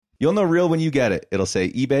You'll know real when you get it. It'll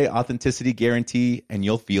say eBay Authenticity Guarantee, and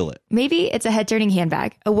you'll feel it. Maybe it's a head-turning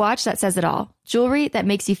handbag, a watch that says it all, jewelry that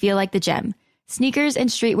makes you feel like the gem, sneakers and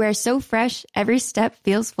streetwear so fresh, every step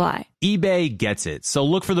feels fly. eBay gets it. So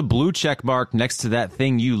look for the blue check mark next to that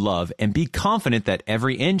thing you love and be confident that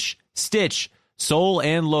every inch, stitch, sole,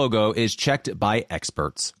 and logo is checked by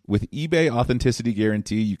experts. With eBay Authenticity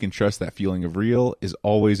Guarantee, you can trust that feeling of real is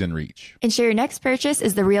always in reach. Ensure your next purchase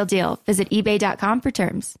is the real deal. Visit ebay.com for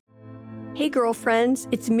terms. Hey, girlfriends,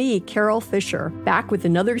 it's me, Carol Fisher, back with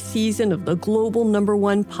another season of the global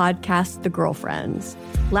 #1 podcast, The Girlfriends.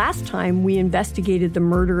 Last time, we investigated the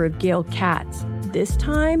murder of Gail Katz. This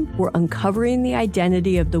time, we're uncovering the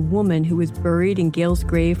identity of the woman who was buried in Gail's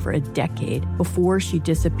grave for a decade before she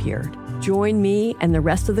disappeared. Join me and the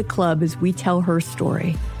rest of the club as we tell her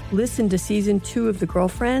story. Listen to Season 2 of The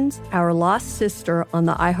Girlfriends, Our Lost Sister on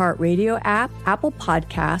the iHeartRadio app, Apple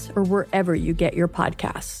Podcasts, or wherever you get your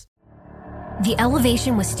podcasts. The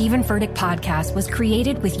Elevation with Stephen Furtick podcast was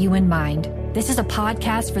created with you in mind. This is a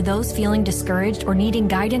podcast for those feeling discouraged or needing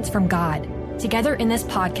guidance from God. Together in this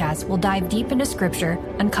podcast, we'll dive deep into scripture,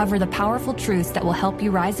 uncover the powerful truths that will help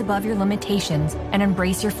you rise above your limitations and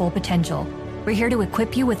embrace your full potential. We're here to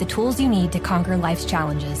equip you with the tools you need to conquer life's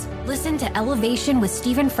challenges. Listen to Elevation with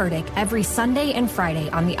Stephen Furtick every Sunday and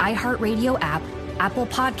Friday on the iHeartRadio app, Apple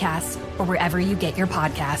Podcasts, or wherever you get your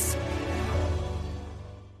podcasts.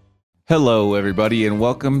 Hello, everybody, and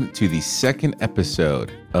welcome to the second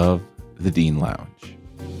episode of the DeanLounge.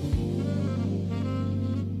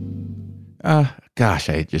 Gosh,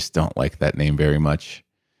 I just don't like that name very much.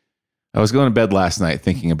 I was going to bed last night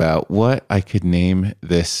thinking about what I could name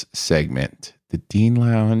this segment. The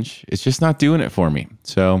DeanLounge. It's just not doing it for me.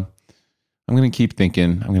 So I'm going to keep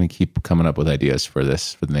thinking. I'm going to keep coming up with ideas for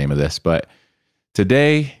this, for the name of this. But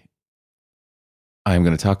today, I'm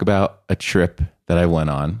going to talk about a trip that I went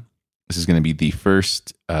on. This is going to be the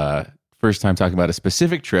first time talking about a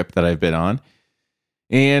specific trip that I've been on.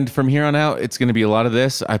 And from here on out, it's going to be a lot of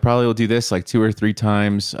this. I probably will do this like 2 or 3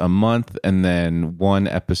 times a month. And then one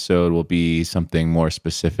episode will be something more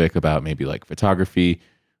specific about maybe like photography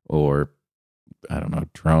or, I don't know,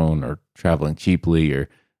 drone or traveling cheaply or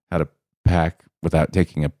how to pack without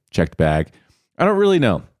taking a checked bag. I don't really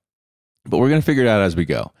know, but we're going to figure it out as we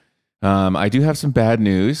go. I do have some bad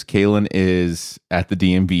news. Kaylin is at the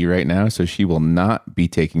DMV right now, so she will not be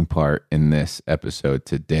taking part in this episode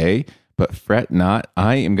today. But fret not,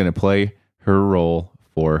 I am going to play her role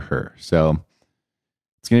for her. So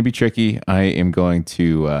it's going to be tricky. I am going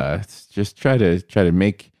to just try to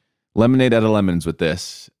make lemonade out of lemons with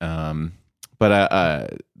this. But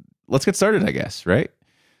let's get started, I guess, right?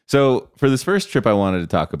 So for this first trip I wanted to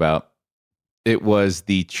talk about, it was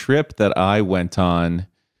the trip that I went on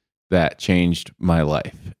that changed my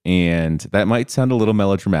life. And that might sound a little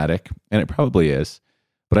melodramatic, and it probably is.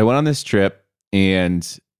 But I went on this trip, and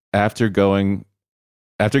after getting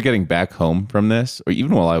back home from this, or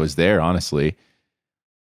even while I was there, honestly,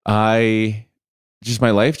 my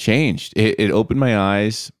life changed. It opened my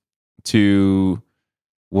eyes to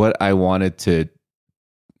what I wanted to,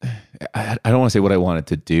 I don't want to say what I wanted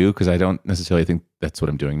to do, because I don't necessarily think that's what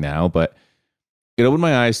I'm doing now, but it opened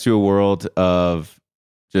my eyes to a world of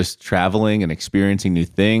just traveling and experiencing new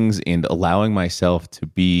things and allowing myself to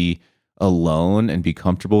be alone and be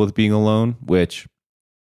comfortable with being alone, which,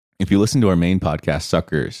 if you listen to our main podcast,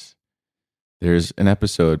 Suckers, there's an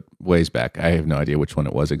episode ways back. I have no idea which one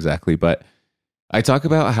it was exactly, but I talk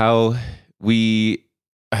about how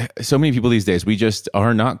so many people these days, we just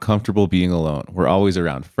are not comfortable being alone. We're always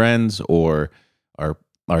around friends or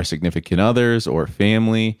our significant others or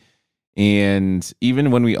family. And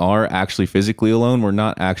even when we are actually physically alone, we're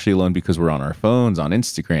not actually alone because we're on our phones, on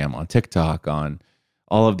Instagram, on TikTok, on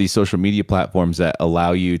all of these social media platforms that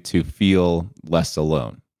allow you to feel less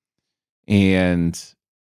alone. And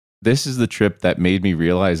this is the trip that made me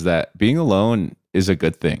realize that being alone is a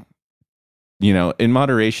good thing. You know, in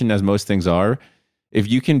moderation, as most things are,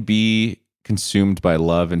 if you can be consumed by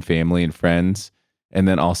love and family and friends, and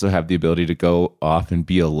then also have the ability to go off and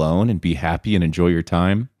be alone and be happy and enjoy your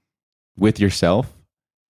time with yourself,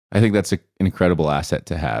 I think that's an incredible asset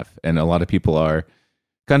to have. And a lot of people are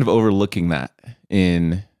kind of overlooking that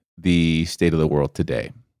in the state of the world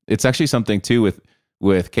today. It's actually something too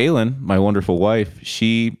with Kaylin, my wonderful wife.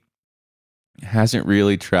 She hasn't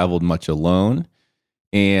really traveled much alone.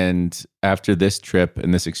 And after this trip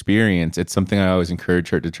and this experience, it's something I always encourage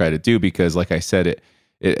her to try to do, because like I said,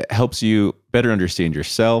 it helps you better understand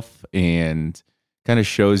yourself and kind of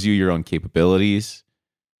shows you your own capabilities.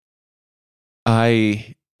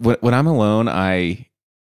 When I'm alone, I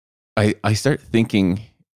start thinking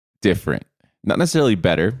different, not necessarily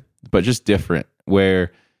better. but just different,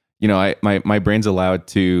 where, my brain's allowed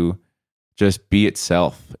to just be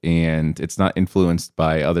itself, and it's not influenced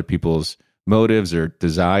by other people's motives or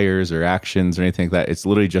desires or actions or anything like that. It's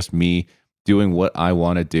literally just me doing what I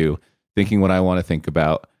want to do, thinking what I want to think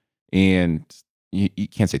about. And you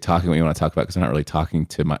can't say talking what you want to talk about, because I'm not really talking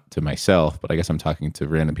to myself, but I guess I'm talking to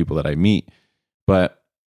random people that I meet. But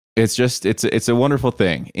it's a wonderful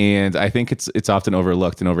thing. And I think it's often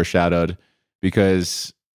overlooked and overshadowed,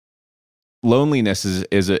 because loneliness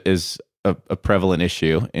is a prevalent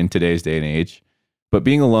issue in today's day and age. But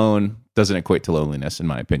being alone doesn't equate to loneliness, in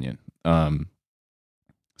my opinion.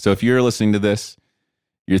 So if you're listening to this,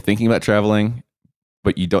 you're thinking about traveling,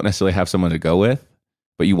 but you don't necessarily have someone to go with,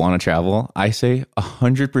 but you want to travel, I say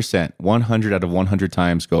 100%, 100 out of 100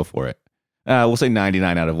 times, go for it. We'll say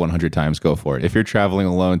 99 out of 100 times, go for it. If you're traveling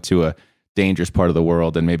alone to a dangerous part of the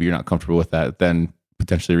world and maybe you're not comfortable with that, then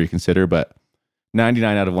potentially reconsider. But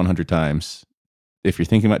 99 out of 100 times, if you're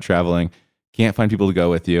thinking about traveling, can't find people to go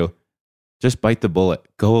with you, just bite the bullet,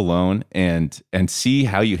 go alone, and see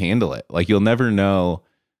how you handle it. Like, you'll never know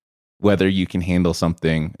whether you can handle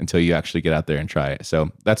something until you actually get out there and try it.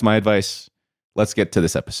 So that's my advice. Let's get to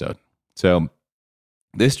this episode. So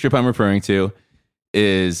this trip I'm referring to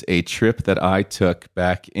is a trip that I took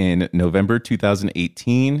back in November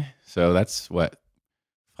 2018. So that's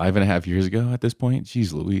 5.5 years ago at this point.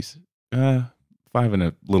 Jeez Louise. 5 and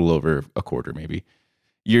a little over a quarter, maybe,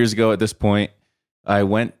 years ago at this point. I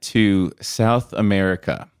went to South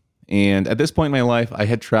America. And at this point in my life, I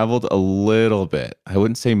had traveled a little bit. I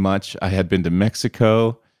wouldn't say much. I had been to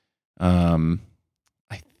Mexico. I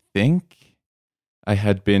think I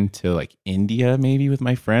had been to like India, maybe, with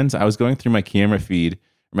my friends. I was going through my camera feed,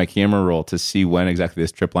 or my camera roll, to see when exactly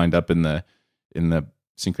this trip lined up in the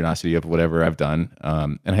synchronicity of whatever I've done.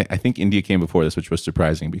 And I think India came before this, which was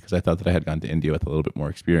surprising, because I thought that I had gone to India with a little bit more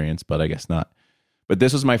experience, but I guess not. But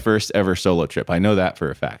this was my first ever solo trip. I know that for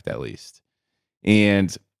a fact, at least.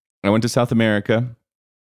 And I went to South America.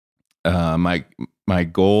 My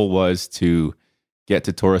goal was to get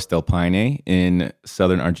to Torres del Paine in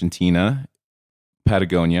southern Argentina,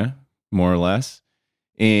 Patagonia, more or less.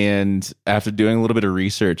 And after doing a little bit of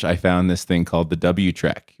research, I found this thing called the W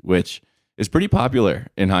Trek, which is pretty popular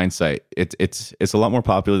in hindsight. It's a lot more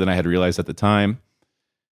popular than I had realized at the time.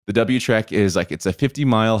 The W Trek is it's a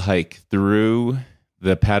 50-mile hike through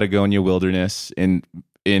the Patagonia wilderness in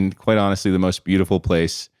quite honestly the most beautiful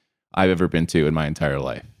place I've ever been to in my entire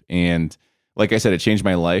life. And like I said, it changed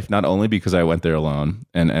my life, not only because I went there alone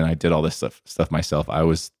and I did all this stuff myself. I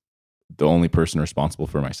was the only person responsible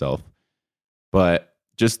for myself. But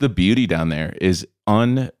just the beauty down there is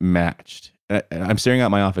unmatched. I'm staring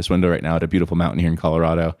out my office window right now at a beautiful mountain here in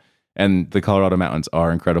Colorado, and the Colorado mountains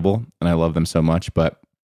are incredible, and I love them so much, but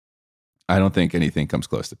I don't think anything comes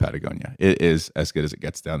close to Patagonia. It is as good as it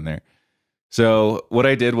gets down there. So what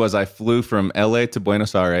I did was I flew from LA to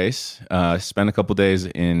Buenos Aires, spent a couple days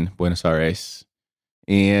in Buenos Aires,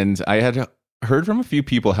 and I had heard from a few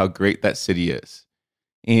people how great that city is.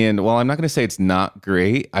 And while I'm not going to say it's not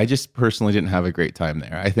great, I just personally didn't have a great time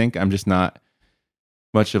there. I think I'm just not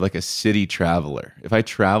much of a city traveler. If I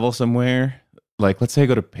travel somewhere, let's say I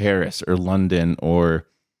go to Paris or London or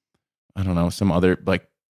I don't know, some other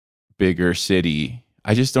bigger city,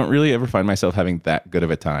 I just don't really ever find myself having that good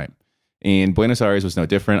of a time. And Buenos Aires was no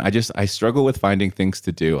different. I struggle with finding things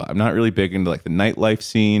to do. I'm not really big into the nightlife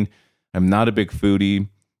scene. I'm not a big foodie,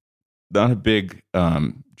 not a big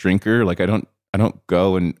drinker. I don't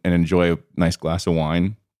go and enjoy a nice glass of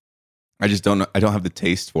wine. I just don't know. I don't have the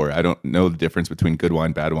taste for it. I don't know the difference between good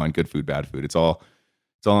wine, good food, bad food. It's all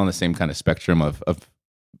on the same kind of spectrum of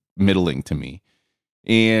middling to me.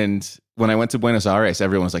 And when I went to Buenos Aires,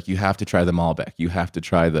 everyone was like, you have to try the Malbec. You have to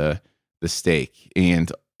try the steak.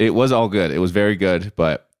 And it was all good. It was very good.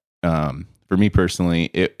 But for me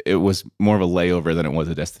personally, it was more of a layover than it was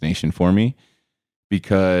a destination for me,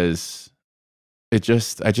 because I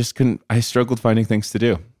just couldn't, I struggled finding things to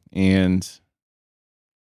do. And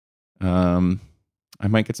I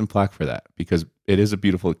might get some flack for that, because it is a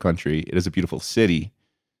beautiful country. It is a beautiful city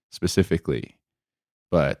specifically,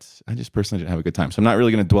 but I just personally didn't have a good time. So I'm not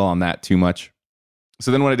really going to dwell on that too much. So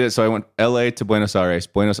then what I did, so I went LA to Buenos Aires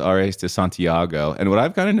to Santiago. And what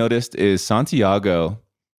I've kind of noticed is Santiago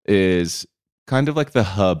is kind of like the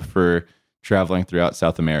hub for traveling throughout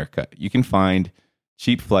South America. You can find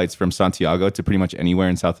cheap flights from Santiago to pretty much anywhere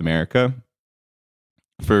in South America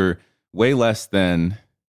for way less than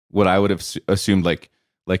what I would have assumed like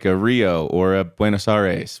a Rio or a Buenos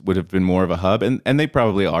Aires would have been more of a hub. And they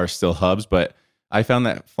probably are still hubs, but I found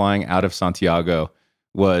that flying out of Santiago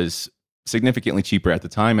was significantly cheaper at the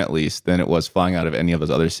time, at least, than it was flying out of any of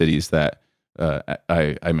those other cities that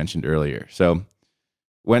I mentioned earlier. So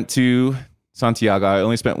went to Santiago. I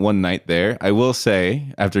only spent one night there. I will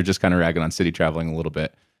say, after just kind of ragging on city traveling a little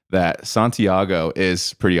bit, that Santiago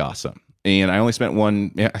is pretty awesome. And I spent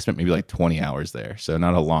maybe like 20 hours there. So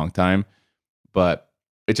not a long time, but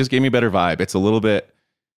it just gave me a better vibe. It's a little bit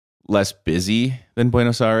less busy than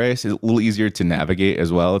Buenos Aires. It's a little easier to navigate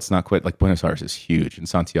as well. It's not quite like Buenos Aires is huge, and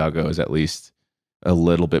Santiago is at least a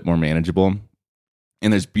little bit more manageable.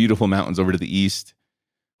 And there's beautiful mountains over to the east.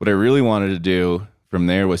 What I really wanted to do from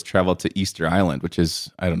there was travel to Easter Island, which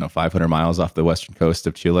is, 500 miles off the western coast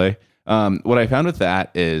of Chile. What I found with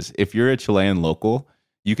that is if you're a Chilean local,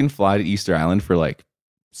 you can fly to Easter Island for like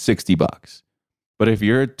 $60. But if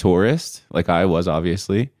you're a tourist, like I was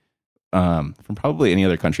obviously, from probably any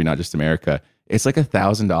other country, not just America, it's like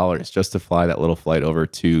 $1,000 just to fly that little flight over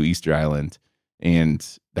to Easter Island. And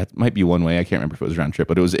that might be one way. I can't remember if it was round trip,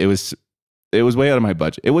 but it was way out of my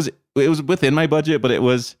budget. It was within my budget, but it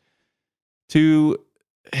didn't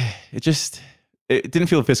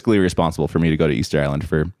feel fiscally responsible for me to go to Easter Island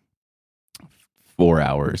for 4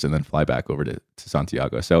 hours and then fly back over to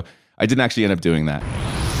Santiago. So I didn't actually end up doing that.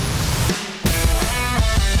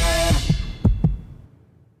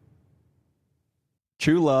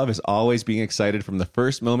 True love is always being excited from the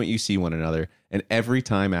first moment you see one another and every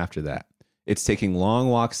time after that. It's taking long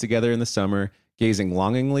walks together in the summer, gazing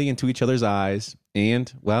longingly into each other's eyes,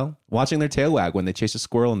 and, well, watching their tail wag when they chase a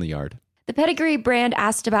squirrel in the yard. The Pedigree brand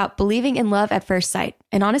asked about believing in love at first sight.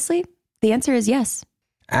 And honestly, the answer is yes.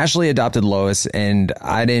 Ashley adopted Lois, and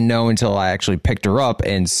I didn't know until I actually picked her up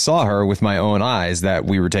and saw her with my own eyes that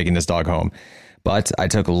we were taking this dog home. But I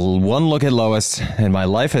took one look at Lois, and my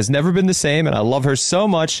life has never been the same, and I love her so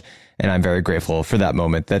much, and I'm very grateful for that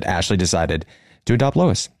moment that Ashley decided to adopt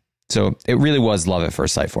Lois. So it really was love at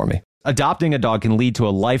first sight for me. Adopting a dog can lead to a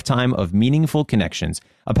lifetime of meaningful connections.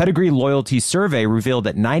 A Pedigree loyalty survey revealed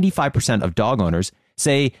that 95% of dog owners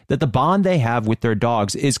say that the bond they have with their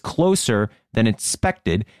dogs is closer than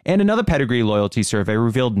expected. And another Pedigree loyalty survey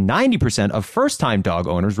revealed 90% of first-time dog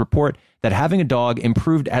owners report that having a dog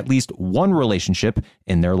improved at least one relationship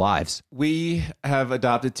in their lives. We have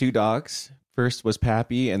adopted 2 dogs. First was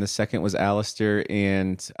Pappy, and the second was Alistair.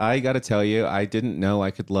 And I got to tell you, I didn't know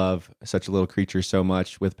I could love such a little creature so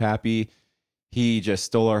much. With Pappy, he just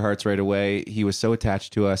stole our hearts right away. He was so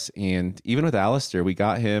attached to us. And even with Alistair, we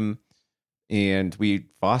got him and we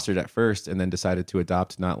fostered at first and then decided to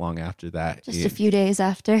adopt not long after that. Just a few days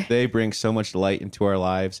after. They bring so much light into our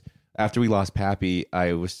lives. After we lost Pappy,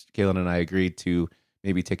 Kaylin and I agreed to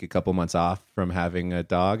maybe take a couple months off from having a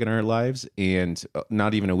dog in our lives. And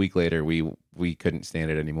not even a week later, we couldn't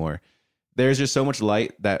stand it anymore. There's just so much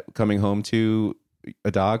light that coming home to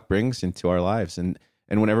a dog brings into our lives. And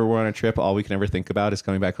whenever we're on a trip, all we can ever think about is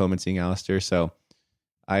coming back home and seeing Alistair. So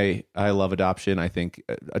I love adoption. I think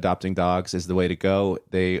adopting dogs is the way to go.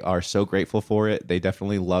 They are so grateful for it. They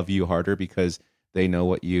definitely love you harder because they know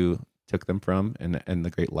what you took them from and the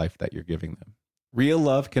great life that you're giving them. Real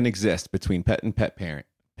love can exist between pet and pet parent.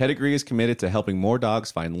 Pedigree is committed to helping more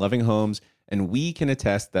dogs find loving homes, and we can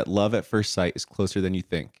attest that love at first sight is closer than you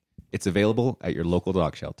think. It's available at your local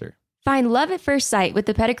dog shelter. Find love at first sight with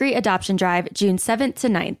the Pedigree Adoption Drive June 7th to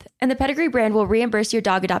 9th, and the Pedigree brand will reimburse your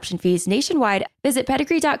dog adoption fees nationwide. Visit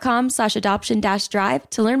pedigree.com/adoption-drive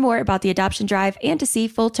to learn more about the adoption drive and to see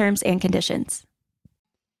full terms and conditions.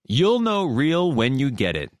 You'll know real when you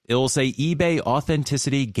get it. It will say eBay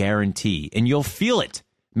Authenticity Guarantee, and you'll feel it.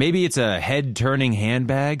 Maybe it's a head-turning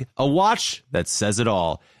handbag, a watch that says it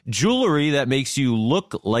all, jewelry that makes you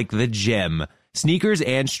look like the gem, sneakers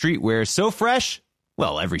and streetwear so fresh,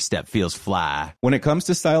 well, every step feels fly. When it comes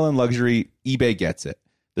to style and luxury, eBay gets it.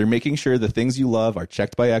 They're making sure the things you love are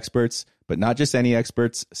checked by experts, but not just any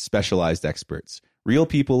experts, specialized experts. Real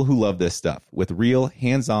people who love this stuff with real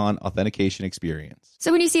hands-on authentication experience.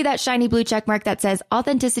 So when you see that shiny blue check mark that says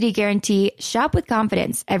Authenticity Guarantee, shop with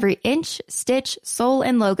confidence. Every inch, stitch, sole,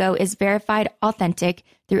 and logo is verified authentic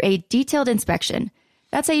through a detailed inspection.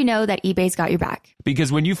 That's how you know that eBay's got your back.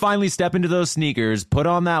 Because when you finally step into those sneakers, put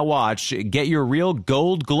on that watch, get your real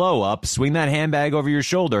gold glow up, swing that handbag over your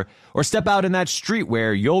shoulder, or step out in that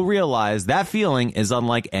streetwear, you'll realize that feeling is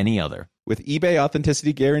unlike any other. With eBay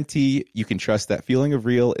Authenticity Guarantee, you can trust that feeling of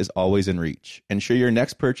real is always in reach. Ensure your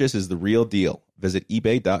next purchase is the real deal. Visit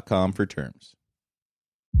ebay.com for terms.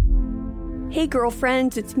 Hey,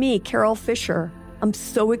 girlfriends, it's me, Carol Fisher. I'm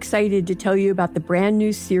so excited to tell you about the brand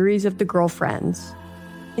new series of The Girlfriends.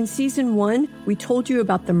 In season 1, we told you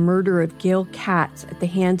about the murder of Gail Katz at the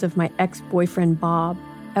hands of my ex-boyfriend, Bob.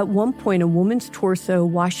 At one point, a woman's torso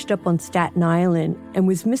washed up on Staten Island and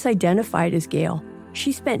was misidentified as Gail.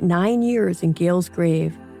 She spent 9 years in Gail's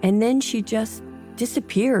grave, and then she just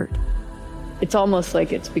disappeared. It's almost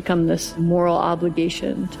like it's become this moral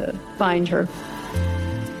obligation to find her.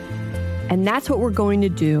 And that's what we're going to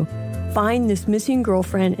do. Find this missing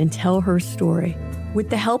girlfriend and tell her story. With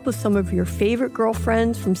the help of some of your favorite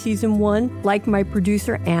girlfriends from season 1, like my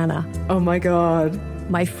producer, Anna. Oh my God.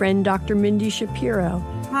 My friend, Dr. Mindy Shapiro.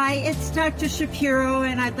 Hi, it's Dr. Shapiro,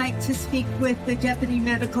 and I'd like to speak with the Deputy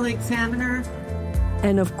Medical Examiner.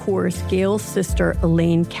 And of course, Gail's sister,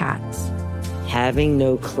 Elaine Katz. Having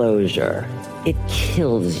no closure, it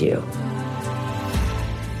kills you.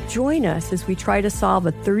 Join us as we try to solve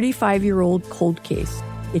a 35-year-old cold case.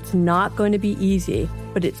 It's not going to be easy,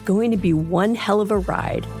 but it's going to be one hell of a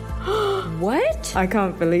ride. What? I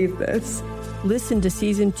can't believe this. Listen to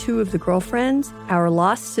season 2 of The Girlfriends, Our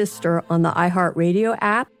Lost Sister on the iHeartRadio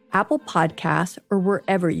app, Apple Podcasts, or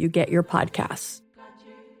wherever you get your podcasts.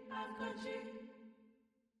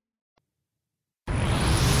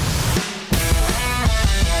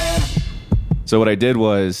 So what I did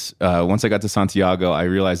was, once I got to Santiago, I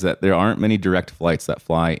realized that there aren't many direct flights that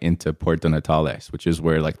fly into Puerto Natales, which is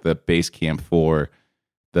where like the base camp for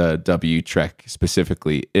the W Trek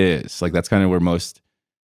specifically is. Like that's kind of where most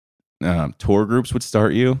tour groups would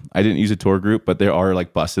start you. I didn't use a tour group, but there are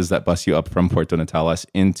like buses that bus you up from Puerto Natales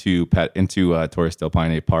into Torres del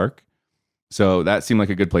Paine Park. So that seemed like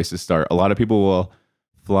a good place to start. A lot of people will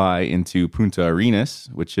fly into Punta Arenas,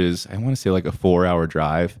 which is, I want to say like a 4-hour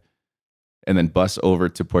drive, and then bus over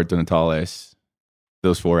to Puerto Natales,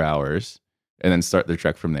 those 4 hours, and then start their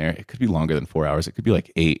trek from there. It could be longer than 4 hours. It could be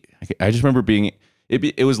like 8. I just remember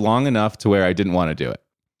it was long enough to where I didn't want to do it.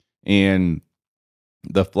 And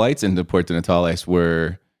the flights into Puerto Natales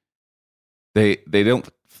were, they don't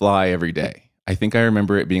fly every day. I think I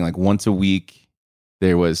remember it being like once a week.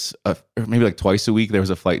 There was or maybe like twice a week there was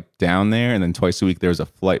a flight down there, and then twice a week there was a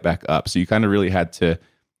flight back up. So you kind of really had to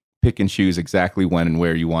pick and choose exactly when and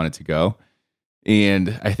where you wanted to go.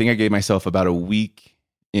 And I think I gave myself about a week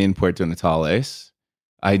in Puerto Natales.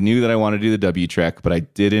 I knew that I wanted to do the W Trek, but I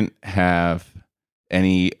didn't have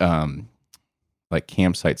any like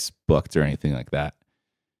campsites booked or anything like that.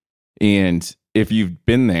 And if you've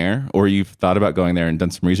been there or you've thought about going there and done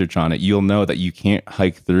some research on it, you'll know that you can't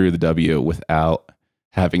hike through the W without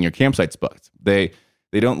having your campsites booked. They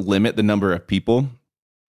don't limit the number of people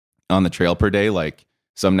on the trail per day like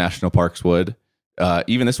some national parks would.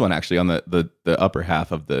 Even this one actually on the upper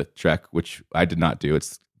half of the trek, which I did not do.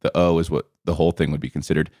 It's the O is what the whole thing would be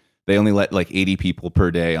considered. They only let like 80 people per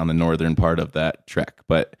day on the northern part of that trek.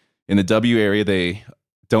 But in the W area, they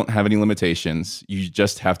don't have any limitations. You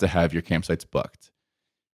just have to have your campsites booked.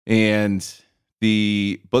 And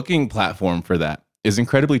the booking platform for that is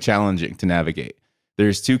incredibly challenging to navigate.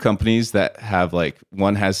 There's 2 companies that have like,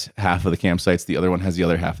 one has half of the campsites, the other one has the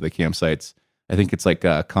other half of the campsites. I think it's like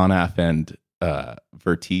Conaf and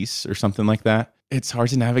Vertice or something like that. It's hard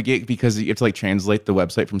to navigate because you have to like translate the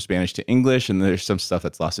website from Spanish to English, and there's some stuff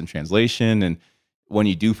that's lost in translation. And when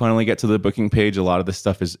you do finally get to the booking page, a lot of this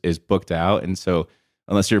stuff is booked out. And so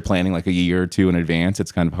unless you're planning like a year or 2 in advance,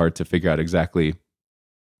 it's kind of hard to figure out exactly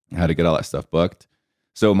how to get all that stuff booked.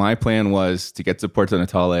 So my plan was to get to Puerto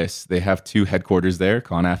Natales. They have 2 headquarters there,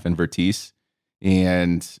 Conaf and Vertice,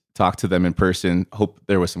 and talk to them in person, hope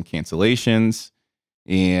there was some cancellations,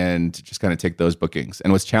 and just kind of take those bookings.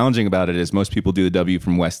 And what's challenging about it is most people do the W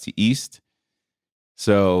from west to east.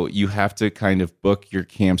 So you have to kind of book your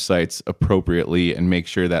campsites appropriately and make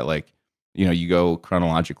sure that like, you know, you go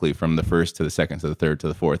chronologically from the first to the second to the third to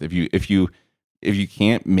the fourth. If you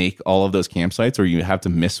can't make all of those campsites, or you have to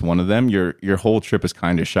miss one of them, your whole trip is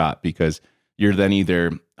kind of shot, because you're then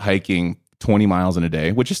either hiking 20 miles in a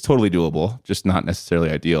day, which is totally doable, just not necessarily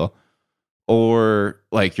ideal, or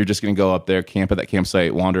like you're just going to go up there, camp at that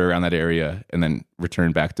campsite, wander around that area, and then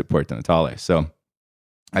return back to Puerto Natales. So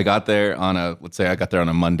I got there on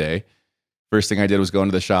a Monday. First thing I did was go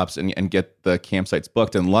into the shops and get the campsites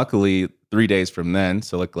booked. And luckily 3 days from then,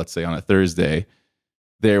 so like let's say on a Thursday,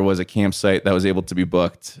 there was a campsite that was able to be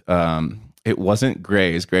booked. It wasn't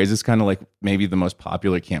Gray's. Gray's is kind of like maybe the most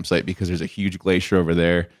popular campsite because there's a huge glacier over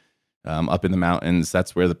there up in the mountains.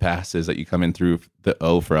 That's where the pass is that you come in through the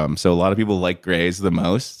O from. So a lot of people like Gray's the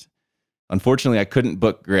most. Unfortunately, I couldn't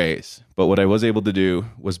book Gray's, but what I was able to do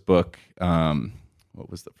was book, what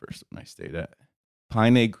was the first one I stayed at?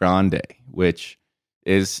 Pine Grande, which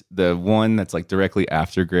is the one that's like directly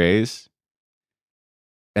after Gray's.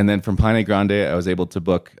 And then from Pine Grande, I was able to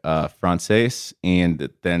book Frances and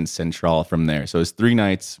then Central from there. So it was 3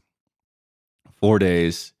 nights, 4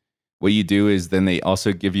 days. what you do is then they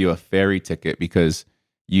also give you a ferry ticket because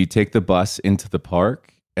you take the bus into the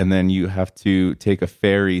park and then you have to take a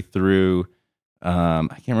ferry through, I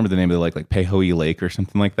can't remember the name of the lake, like Pehoe Lake or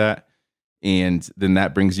something like that. And then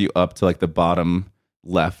that brings you up to like the bottom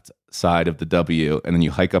left side of the W. And then you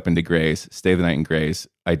hike up into Grays, stay the night in Grays,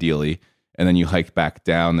 ideally. And then you hike back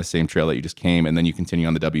down the same trail that you just came. And then you continue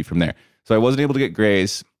on the W from there. So I wasn't able to get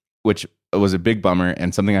Grays, which was a big bummer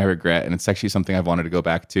and something I regret. And it's actually something I've wanted to go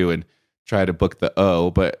back to and try to book the O.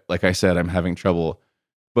 But like I said, I'm having trouble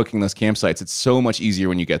booking those campsites. It's so much easier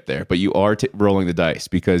when you get there, but you are rolling the dice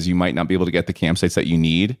because you might not be able to get the campsites that you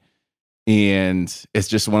need. And it's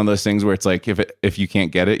just one of those things where it's like, if you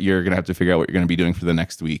can't get it, you're going to have to figure out what you're going to be doing for the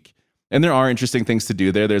next week. And there are interesting things to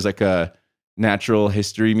do there. There's like a natural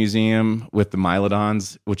history museum with the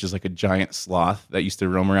Mylodons, which is like a giant sloth that used to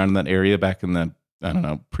roam around in that area back in the, I don't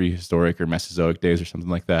know, prehistoric or Mesozoic days or something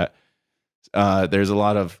like that. There's a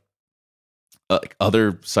lot of like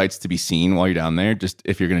other sites to be seen while you're down there. Just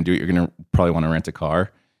if you're going to do it, you're going to probably want to rent a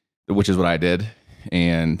car, which is what I did.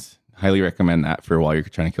 And highly recommend that for while you're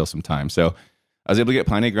trying to kill some time. So I was able to get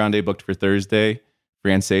Pine Grande booked for Thursday,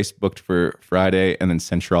 Frances booked for Friday, and then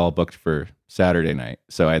Central booked for Saturday night.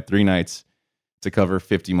 So I had 3 nights to cover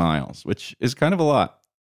 50 miles, which is kind of a lot.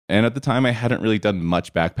 And at the time, I hadn't really done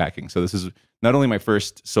much backpacking. So this is not only my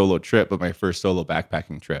first solo trip, but my first solo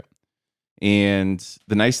backpacking trip. And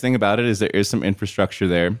the nice thing about it is there is some infrastructure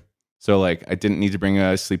there. So like I didn't need to bring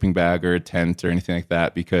a sleeping bag or a tent or anything like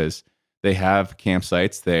that because they have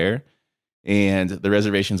campsites there. And the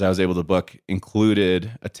reservations I was able to book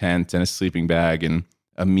included a tent and a sleeping bag and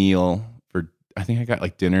a meal for, I think I got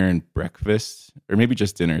like dinner and breakfast, or maybe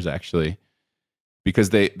just dinners actually, because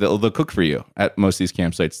they'll cook for you at most of these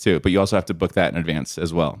campsites too. But you also have to book that in advance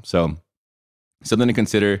as well. So something to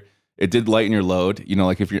consider. It did lighten your load. You know,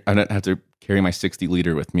 like I don't have to carry my 60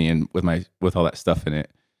 liter with me and with all that stuff in it.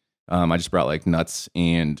 I just brought like nuts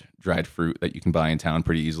and dried fruit that you can buy in town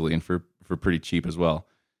pretty easily and for pretty cheap as well.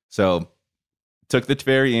 So took the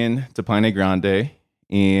ferry in to Pine Grande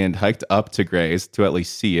and hiked up to Grays to at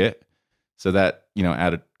least see it. So that, you know,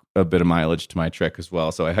 added a bit of mileage to my trek as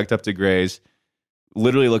well. So I hiked up to Grays,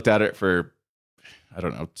 literally looked at it for, I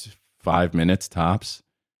don't know, 5 minutes tops.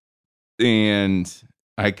 And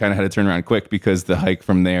I kind of had to turn around quick because the hike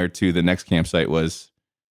from there to the next campsite was,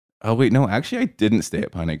 oh wait, no, actually I didn't stay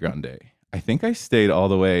at Pine Grande. I think I stayed all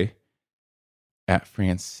the way at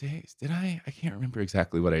Frances. Did I? I can't remember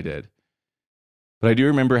exactly what I did. But I do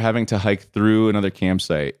remember having to hike through another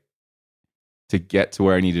campsite to get to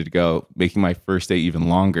where I needed to go, making my first day even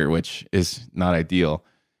longer, which is not ideal.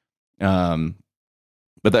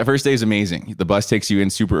 But that first day is amazing. The bus takes you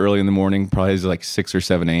in super early in the morning, probably like 6 or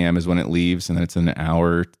 7 a.m. is when it leaves. And then it's an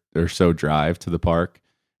hour or so drive to the park.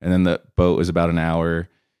 And then the boat was about an hour.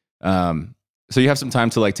 So you have some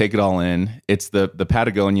time to like take it all in. It's the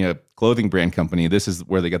Patagonia clothing brand company. This is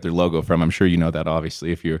where they get their logo from. I'm sure you know that,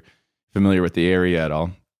 obviously, if you're familiar with the area at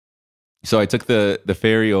all. So I took the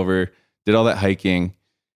ferry over, did all that hiking.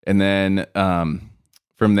 And then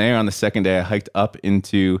from there on the second day, I hiked up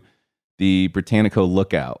into the Britannico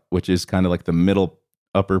Lookout, which is kind of like the middle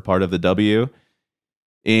upper part of the W.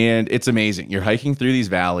 And it's amazing. You're hiking through these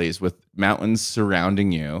valleys with mountains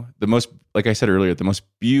surrounding you. The most, like I said earlier, the most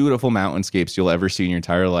beautiful mountainscapes you'll ever see in your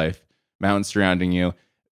entire life. Mountains surrounding you.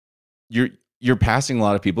 You're passing a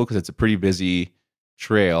lot of people because it's a pretty busy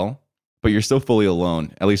trail, but you're still fully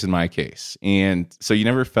alone, at least in my case. And so you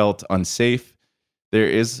never felt unsafe. There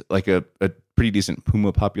is like a pretty decent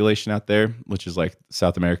puma population out there, which is like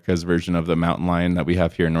South America's version of the mountain lion that we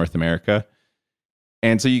have here in North America.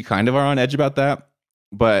 And so you kind of are on edge about that.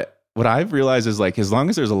 But what I've realized is like, as long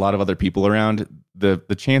as there's a lot of other people around, the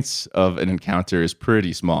chance of an encounter is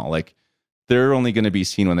pretty small. Like they're only going to be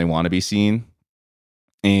seen when they want to be seen.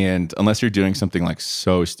 And unless you're doing something like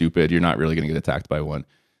so stupid, you're not really going to get attacked by one.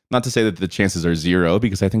 Not to say that the chances are zero,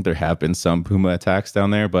 because I think there have been some puma attacks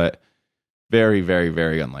down there, but very, very,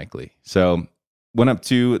 very unlikely. So went up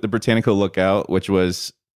to the Britannico Lookout, which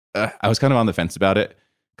was, I was kind of on the fence about it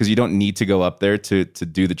because you don't need to go up there to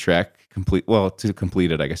do the trek to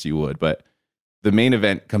complete it, I guess you would. But the main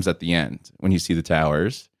event comes at the end when you see the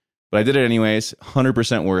towers. But I did it anyways,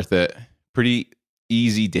 100% worth it. Pretty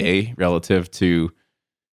easy day relative to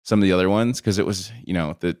some of the other ones because it was, you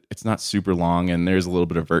know, it's not super long and there's a little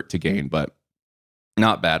bit of vert to gain, but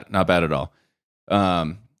not bad at all.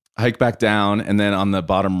 Hike back down, and then on the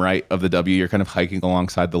bottom right of the W, you're kind of hiking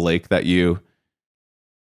alongside the lake that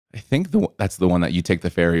I think that's the one that you take the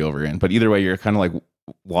ferry over in. But either way, you're kind of like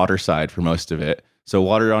waterside for most of it. So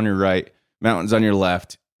water on your right, mountains on your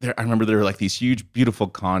left. I remember there were like these huge, beautiful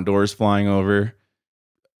condors flying over.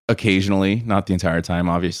 occasionally, not the entire time,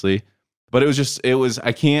 obviously. But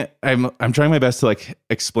I'm trying my best to like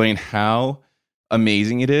explain how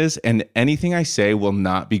amazing it is. And anything I say will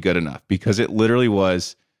not be good enough because it literally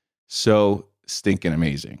was so stinking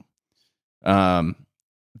amazing. I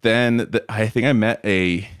think I met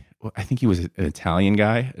I think he was an Italian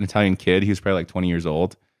guy, an Italian kid. He was probably like 20 years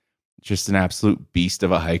old. Just an absolute beast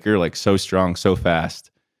of a hiker, like so strong, so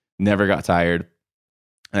fast, never got tired.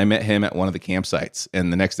 And I met him at one of the campsites.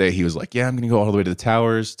 And the next day he was like, yeah, I'm going to go all the way to the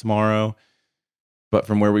towers tomorrow. But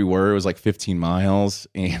from where we were, it was like 15 miles.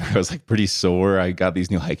 And I was like pretty sore. I got these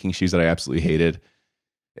new hiking shoes that I absolutely hated.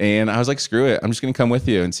 And I was like, screw it. I'm just going to come with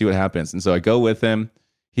you and see what happens. And so I go with him.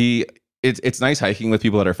 It's nice hiking with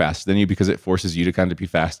people that are faster than you because it forces you to kind of be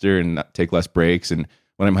faster and not take less breaks. And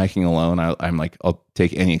when I'm hiking alone, I'm like, I'll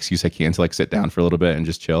take any excuse I can to like sit down for a little bit and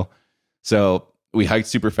just chill. So we hiked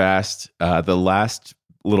super fast. The last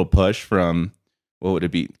little push from, what would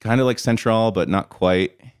it be? Kind of like Central, but not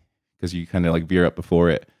quite because you kind of like veer up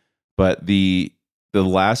before it. But the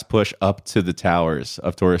last push up to the towers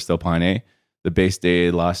of Torres del Paine, the Base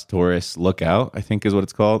de las Torres Lookout, I think is what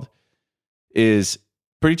it's called, is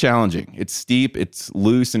pretty challenging. It's steep. It's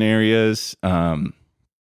loose in areas,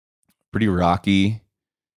 pretty rocky.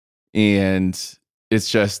 And it's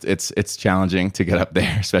challenging to get up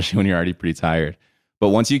there, especially when you're already pretty tired. But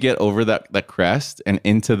once you get over that crest and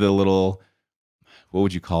into the little, what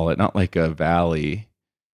would you call it? Not like a valley,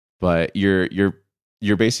 but you're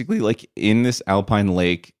basically like in this alpine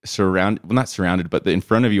lake not surrounded, but in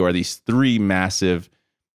front of you are these three massive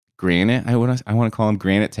granite. I want to call them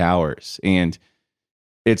granite towers. And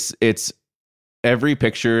it's every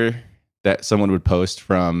picture that someone would post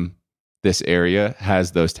from this area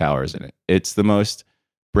has those towers in it. It's the most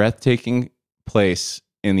breathtaking place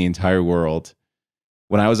in the entire world.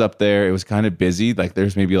 When I was up there, it was kind of busy. Like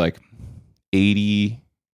there's maybe like 80,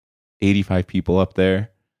 85 people up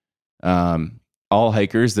there. All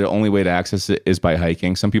hikers. The only way to access it is by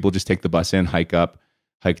hiking. Some people just take the bus in, hike up,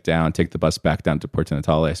 hike down, take the bus back down to Puerto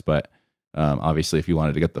Natales. But obviously, if you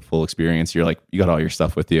wanted to get the full experience, you got all your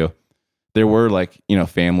stuff with you. There were like,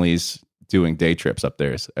 families doing day trips up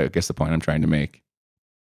there is I guess the point I'm trying to make.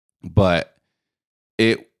 But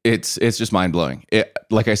it's just mind blowing.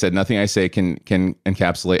 Like I said, nothing I say can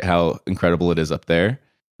encapsulate how incredible it is up there.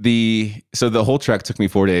 So the whole trek took me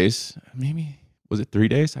 4 days. Maybe was it 3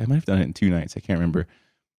 days? I might have done it in 2 nights. I can't remember.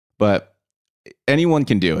 But anyone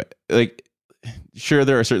can do it. Like, sure,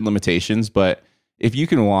 there are certain limitations, but if you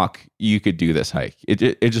can walk, you could do this hike.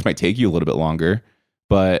 It just might take you a little bit longer,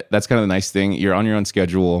 but that's kind of the nice thing. You're on your own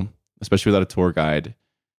schedule, especially without a tour guide.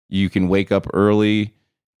 You can wake up early,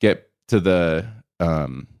 get to the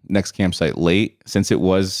next campsite late. Since it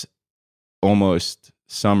was almost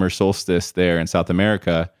summer solstice there in South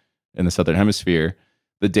America, in the Southern Hemisphere,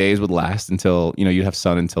 the days would last until, you'd have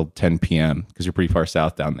sun until 10 p.m. because you're pretty far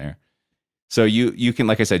south down there. So you can,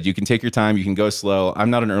 like I said, you can take your time, you can go slow.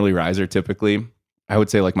 I'm not an early riser typically. I would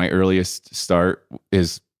say like my earliest start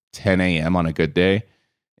is 10 a.m. on a good day.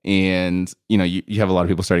 And, you have a lot of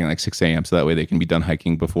people starting at like 6 a.m. so that way they can be done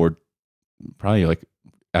hiking before probably like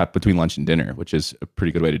between lunch and dinner, which is a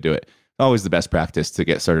pretty good way to do it. Always the best practice to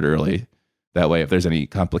get started early. That way, if there's any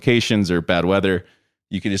complications or bad weather,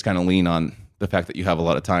 you can just kind of lean on the fact that you have a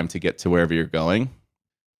lot of time to get to wherever you're going.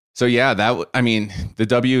 So yeah, the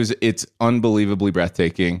W it's unbelievably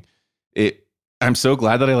breathtaking. I'm so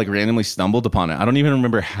glad that I like randomly stumbled upon it. I don't even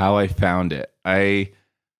remember how I found it. I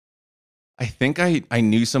think I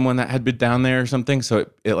knew someone that had been down there or something. So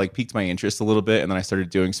it like piqued my interest a little bit. And then I started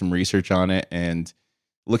doing some research on it and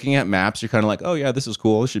looking at maps. You're kind of like, oh yeah, this is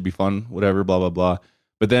cool. This should be fun, whatever, blah, blah, blah.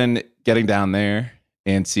 But then getting down there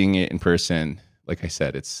and seeing it in person, like I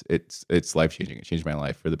said, it's life-changing. It changed my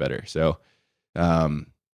life for the better. So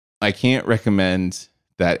I can't recommend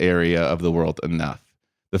that area of the world enough.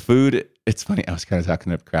 The food, it's funny. I was kind of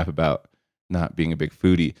talking crap about not being a big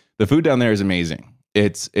foodie. The food down there is amazing.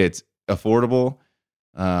 It's affordable.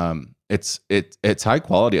 It's high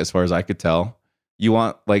quality as far as I could tell. You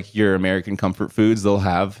want like your American comfort foods, they'll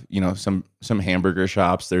have, some hamburger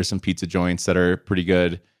shops. There's some pizza joints that are pretty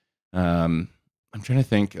good. I'm trying to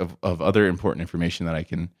think of other important information that I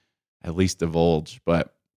can at least divulge,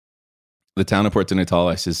 but the town of Puerto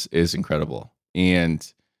Natales is incredible.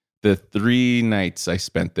 And the 3 nights I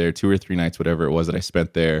spent there, 2 or 3 nights, whatever it was that I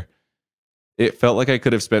spent there, it felt like I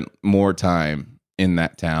could have spent more time in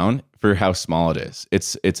that town for how small it is.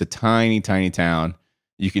 It's a tiny, tiny town.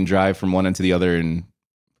 You can drive from one end to the other in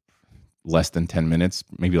less than 10 minutes,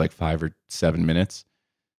 maybe like 5 or 7 minutes.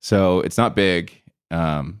 So it's not big,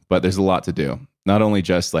 but there's a lot to do. Not only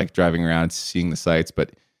just like driving around, seeing the sights,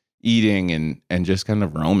 but eating and just kind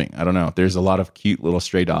of roaming. I don't know. There's a lot of cute little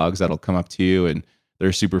stray dogs that'll come up to you and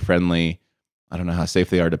they're super friendly. I don't know how safe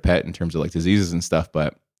they are to pet in terms of like diseases and stuff,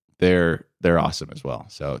 but they're awesome as well.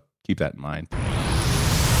 So keep that in mind.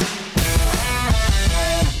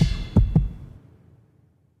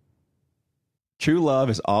 True love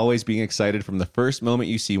is always being excited from the first moment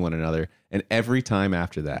you see one another and every time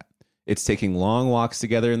after that. It's taking long walks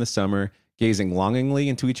together in the summer, gazing longingly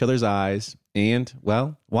into each other's eyes, and,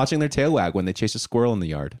 well, watching their tail wag when they chase a squirrel in the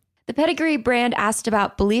yard. The Pedigree brand asked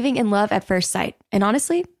about believing in love at first sight. And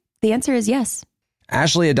honestly, the answer is yes.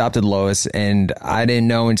 Ashley adopted Lois, and I didn't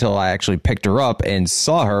know until I actually picked her up and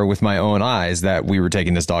saw her with my own eyes that we were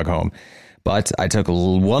taking this dog home. But I took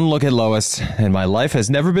one look at Lois, and my life has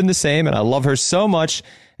never been the same, and I love her so much,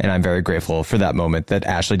 and I'm very grateful for that moment that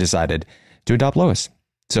Ashley decided to adopt Lois.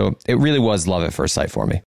 So it really was love at first sight for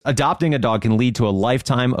me. Adopting a dog can lead to a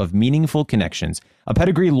lifetime of meaningful connections. A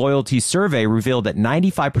Pedigree loyalty survey revealed that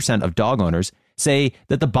 95% of dog owners say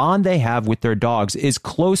that the bond they have with their dogs is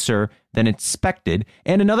closer than expected.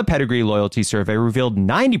 And another Pedigree loyalty survey revealed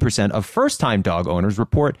 90% of first-time dog owners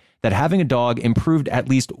report that having a dog improved at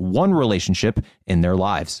least one relationship in their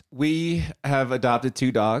lives. We have adopted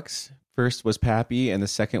 2 dogs. First was Pappy and the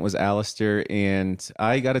second was Alistair. And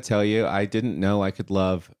I got to tell you, I didn't know I could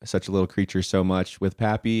love such a little creature so much. With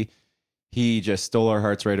Pappy, he just stole our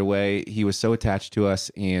hearts right away. He was so attached to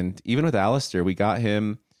us. And even with Alistair, we got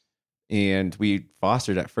him and we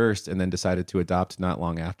fostered at first and then decided to adopt not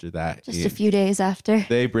long after that. Just a few days after.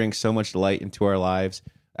 They bring so much light into our lives.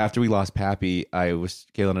 After we lost Pappy,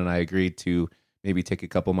 Kaylin and I agreed to maybe take a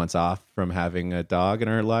couple months off from having a dog in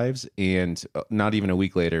our lives. And not even a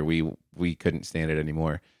week later, we couldn't stand it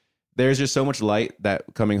anymore. There's just so much light that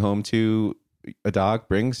coming home to a dog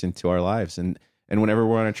brings into our lives. And whenever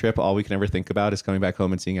we're on a trip, all we can ever think about is coming back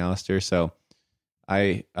home and seeing Alistair. So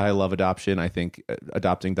I love adoption. I think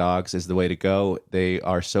adopting dogs is the way to go. They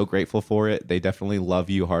are so grateful for it. They definitely love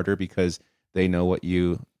you harder because they know what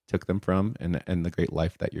you took them from and the great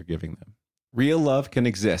life that you're giving them. Real love can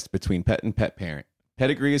exist between pet and pet parent.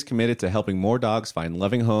 Pedigree is committed to helping more dogs find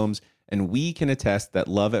loving homes, and we can attest that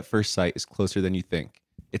love at first sight is closer than you think.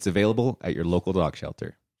 It's available at your local dog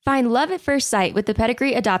shelter. Find love at first sight with the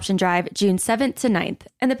Pedigree Adoption Drive June 7th to 9th,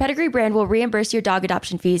 and the Pedigree brand will reimburse your dog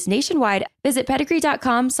adoption fees nationwide. Visit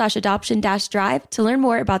pedigree.com/adoption-drive to learn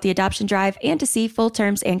more about the adoption drive and to see full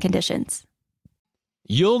terms and conditions.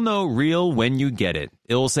 You'll know real when you get it.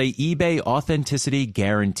 It will say eBay Authenticity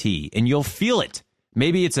Guarantee, and you'll feel it.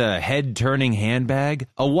 Maybe it's a head-turning handbag,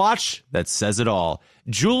 a watch that says it all,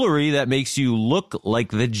 jewelry that makes you look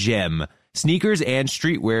like the gem, sneakers and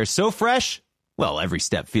streetwear so fresh, well, every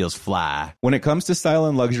step feels fly. When it comes to style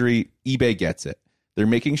and luxury, eBay gets it. They're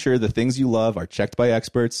making sure the things you love are checked by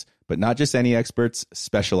experts, but not just any experts,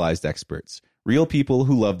 specialized experts. Real people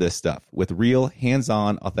who love this stuff with real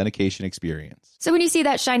hands-on authentication experience. So when you see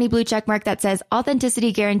that shiny blue check mark that says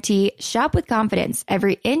Authenticity Guarantee, shop with confidence.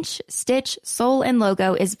 Every inch, stitch, sole, and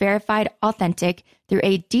logo is verified authentic through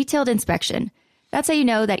a detailed inspection. That's how you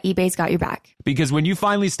know that eBay's got your back. Because when you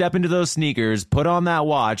finally step into those sneakers, put on that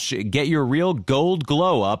watch, get your real gold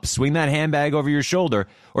glow up, swing that handbag over your shoulder,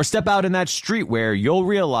 or step out in that streetwear, you'll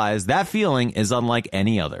realize that feeling is unlike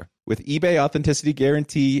any other. With eBay Authenticity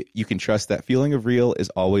Guarantee, you can trust that feeling of real is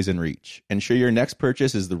always in reach. Ensure your next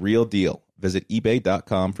purchase is the real deal. Visit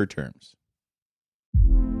ebay.com for terms.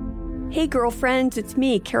 Hey girlfriends, it's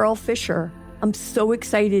me, Carol Fisher. I'm so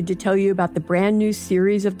excited to tell you about the brand new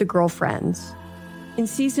series of The Girlfriends. In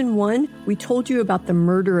season 1, we told you about the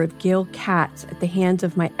murder of Gail Katz at the hands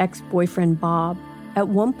of my ex-boyfriend Bob. At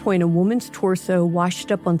one point, a woman's torso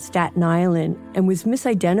washed up on Staten Island and was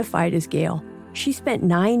misidentified as Gail. She spent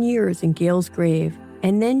 9 years in Gail's grave,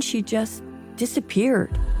 and then she just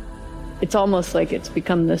disappeared. It's almost like it's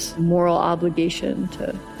become this moral obligation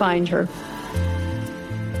to find her.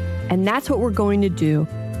 And that's what we're going to do.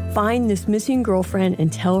 Find this missing girlfriend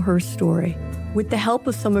and tell her story. With the help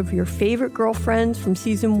of some of your favorite girlfriends from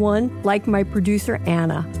season 1, like my producer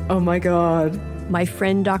Anna. Oh my God. My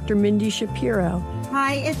friend Dr. Mindy Shapiro.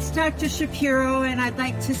 Hi, it's Dr. Shapiro, and I'd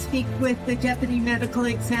like to speak with the deputy medical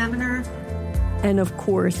examiner. And of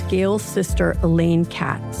course, Gail's sister, Elaine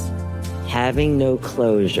Katz. Having no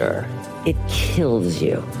closure, it kills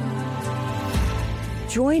you.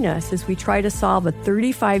 Join us as we try to solve a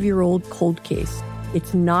 35-year-old cold case.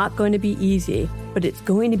 It's not going to be easy, but it's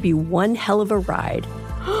going to be one hell of a ride.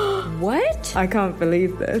 What? I can't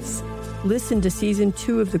believe this. Listen to season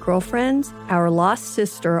 2 of The Girlfriends, Our Lost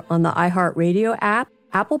Sister on the iHeartRadio app,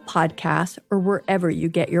 Apple Podcasts, or wherever you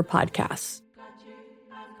get your podcasts.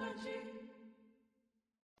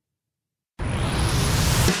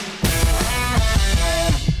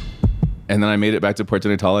 And then I made it back to Puerto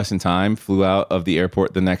Natales in time, flew out of the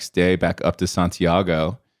airport the next day back up to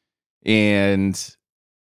Santiago. And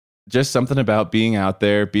just something about being out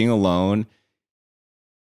there, being alone,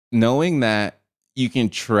 knowing that you can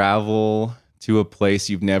travel to a place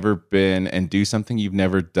you've never been and do something you've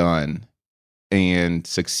never done and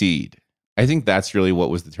succeed. I think that's really what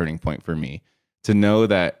was the turning point for me, to know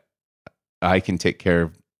that I can take care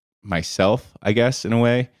of myself, I guess, in a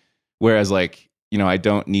way. Whereas like, I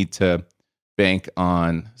don't need to bank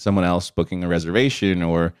on someone else booking a reservation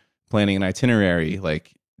or planning an itinerary,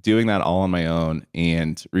 like doing that all on my own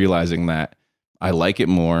and realizing that I like it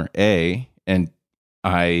more, A, and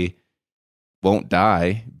I won't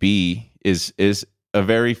die, B, is a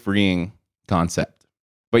very freeing concept.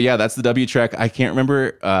 But yeah, that's the W Trek. I can't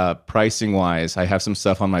remember pricing wise. I have some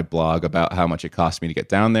stuff on my blog about how much it cost me to get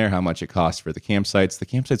down there, how much it cost for the campsites. The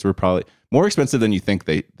campsites were probably more expensive than you think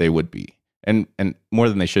they would be. And more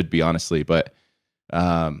than they should be, honestly. But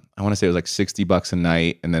I want to say it was like $60 a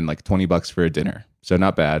night and then like $20 for a dinner. So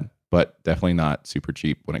not bad, but definitely not super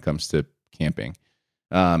cheap when it comes to camping.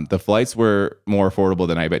 The flights were more affordable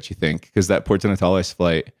than I bet you think, because that Puerto Natales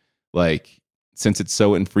flight, like, since it's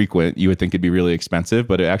so infrequent, you would think it'd be really expensive,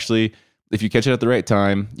 but it actually, if you catch it at the right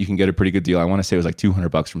time, you can get a pretty good deal. I want to say it was like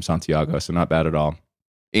 $200 from Santiago, so not bad at all.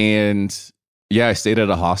 And yeah, I stayed at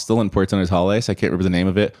a hostel in Puerto Natales. I can't remember the name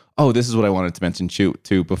of it. Oh, this is what I wanted to mention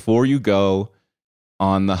too. Before you go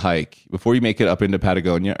on the hike, before you make it up into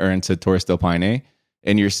Patagonia or into Torres del Paine,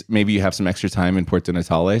 and maybe you have some extra time in Puerto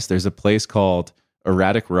Natales, there's a place called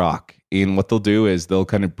Erratic Rock. And what they'll do is they'll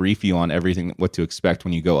kind of brief you on everything, what to expect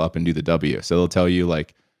when you go up and do the W. So they'll tell you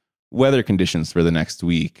like weather conditions for the next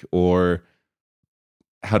week or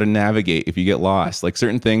how to navigate if you get lost, like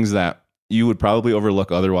certain things that you would probably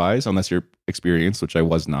overlook otherwise, unless you're experienced, which I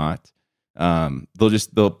was not.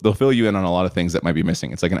 They'll fill you in on a lot of things that might be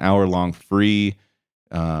missing. It's like an hour-long free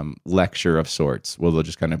lecture of sorts where they'll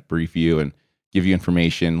just kind of brief you and give you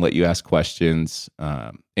information, let you ask questions.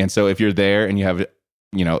 And so if you're there and you have,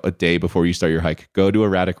 a day before you start your hike, go to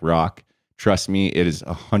Erratic Rock. Trust me, it is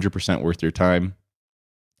 100% worth your time.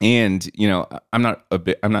 And, I'm not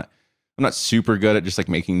super good at just like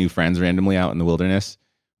making new friends randomly out in the wilderness,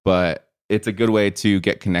 but it's a good way to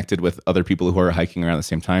get connected with other people who are hiking around the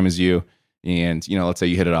same time as you. And, let's say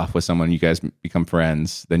you hit it off with someone, you guys become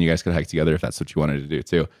friends, then you guys could hike together if that's what you wanted to do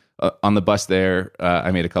too. On the bus there,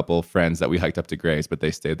 I made a couple of friends that we hiked up to Gray's, but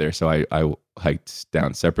they stayed there. So I hiked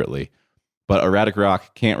down separately. But Erratic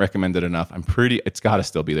Rock, can't recommend it enough. It's got to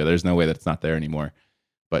still be there. There's no way that it's not there anymore,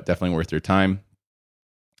 but definitely worth your time.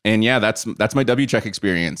 And yeah, that's my W Trek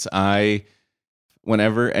experience.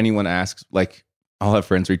 Whenever anyone asks, like, I'll have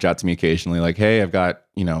friends reach out to me occasionally, like, hey, I've got,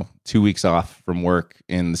 2 weeks off from work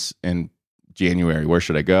in January. Where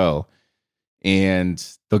should I go? And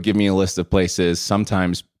they'll give me a list of places.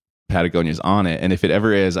 Sometimes Patagonia's on it. And if it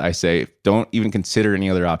ever is, I say, don't even consider any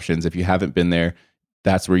other options. If you haven't been there,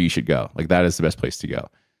 that's where you should go. Like, that is the best place to go.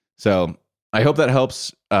 So I hope that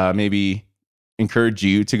helps maybe encourage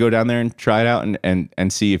you to go down there and try it out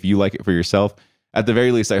and see if you like it for yourself. At the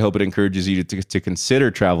very least, I hope it encourages you to consider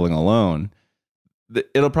traveling alone.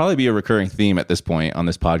 It'll probably be a recurring theme at this point on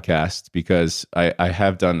this podcast, because I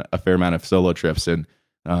have done a fair amount of solo trips, and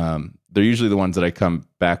they're usually the ones that I come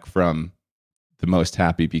back from the most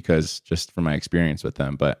happy, because just from my experience with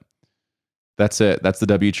them. But that's it. That's the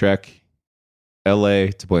W Trek. LA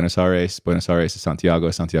to Buenos Aires to Santiago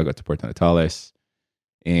to Puerto Natales.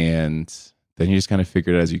 And then you just kind of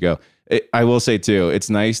figure it out as you go. I will say too, it's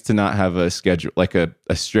nice to not have a schedule, like a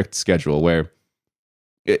strict schedule, where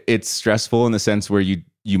it's stressful in the sense where you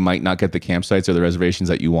might not get the campsites or the reservations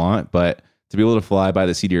that you want, but to be able to fly by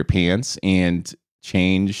the seat of your pants and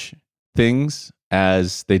change things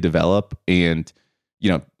as they develop and,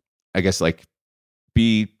 I guess like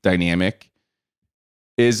be dynamic,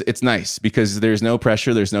 it's nice, because there's no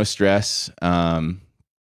pressure, there's no stress.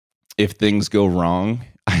 If things go wrong,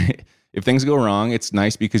 it's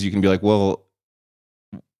nice because you can be like, well,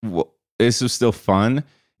 this was still fun.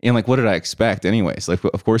 And like, what did I expect anyways? Like,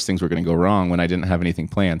 of course things were going to go wrong when I didn't have anything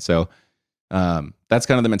planned. So that's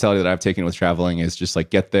kind of the mentality that I've taken with traveling, is just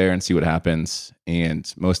like get there and see what happens.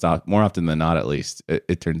 And more often than not, at least,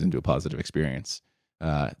 it turns into a positive experience.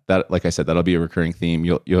 That, like I said, that'll be a recurring theme.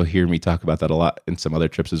 You'll hear me talk about that a lot in some other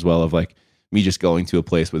trips as well, of like me just going to a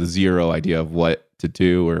place with zero idea of what to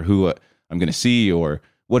do or who I'm going to see or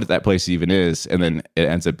what that place even is. And then it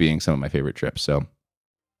ends up being some of my favorite trips. So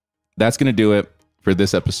that's going to do it for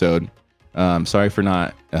this episode. Sorry for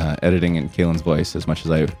not editing in Kaylin's voice as much as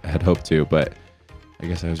I had hoped to, but I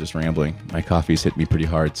guess I was just rambling. My coffee's hit me pretty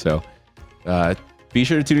hard. So Be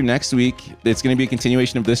sure to tune in next week. It's going to be a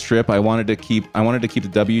continuation of this trip. I wanted to keep the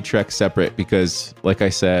W Trek separate because, like I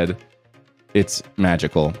said, it's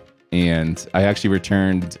magical. And I actually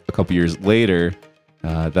returned a couple years later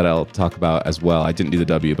that I'll talk about as well. I didn't do the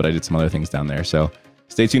W, but I did some other things down there. So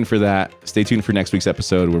stay tuned for that. Stay tuned for next week's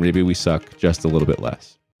episode where maybe we suck just a little bit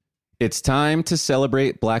less. It's time to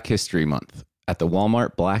celebrate Black History Month at the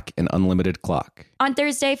Walmart Black and Unlimited Clock. On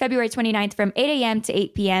Thursday, February 29th from 8 a.m. to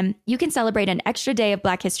 8 p.m., you can celebrate an extra day of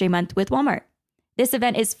Black History Month with Walmart. This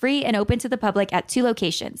event is free and open to the public at 2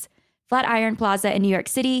 locations, Flatiron Plaza in New York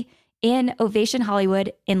City and Ovation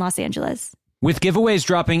Hollywood in Los Angeles. With giveaways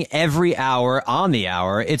dropping every hour on the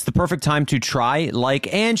hour, it's the perfect time to try,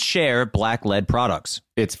 like, and share Black-led products.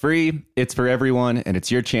 It's free, it's for everyone, and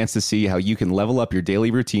it's your chance to see how you can level up your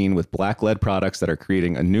daily routine with Black-led products that are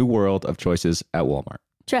creating a new world of choices at Walmart.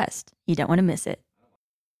 Trust, you don't want to miss it.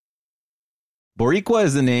 Boricua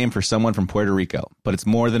is the name for someone from Puerto Rico, but it's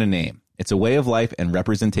more than a name. It's a way of life and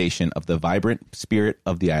representation of the vibrant spirit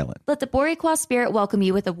of the island. Let the Boricua spirit welcome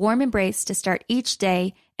you with a warm embrace to start each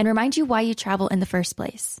day and remind you why you travel in the first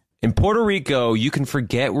place. In Puerto Rico, you can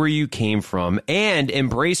forget where you came from and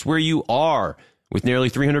embrace where you are. With nearly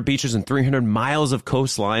 300 beaches and 300 miles of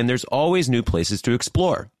coastline, there's always new places to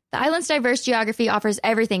explore. The island's diverse geography offers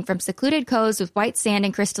everything from secluded coves with white sand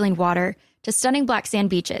and crystalline water to stunning black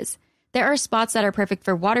sand beaches. There are spots that are perfect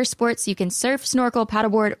for water sports. You can surf, snorkel,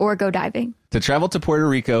 paddleboard, or go diving. To travel to Puerto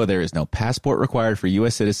Rico, there is no passport required for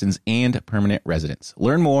U.S. citizens and permanent residents.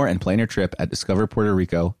 Learn more and plan your trip at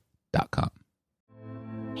discoverpuertorico.com.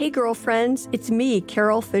 Hey girlfriends, it's me,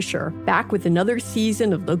 Carol Fisher, back with another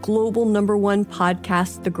season of the global #1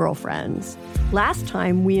 podcast, The Girlfriends. Last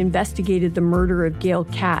time, we investigated the murder of Gail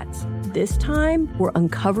Katz. This time, we're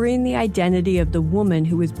uncovering the identity of the woman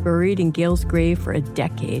who was buried in Gail's grave for a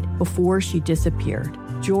decade before she disappeared.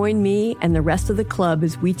 Join me and the rest of the club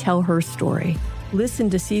as we tell her story. Listen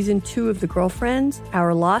to Season 2 of The Girlfriends,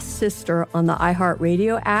 Our Lost Sister on the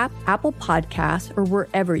iHeartRadio app, Apple Podcasts, or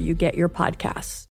wherever you get your podcasts.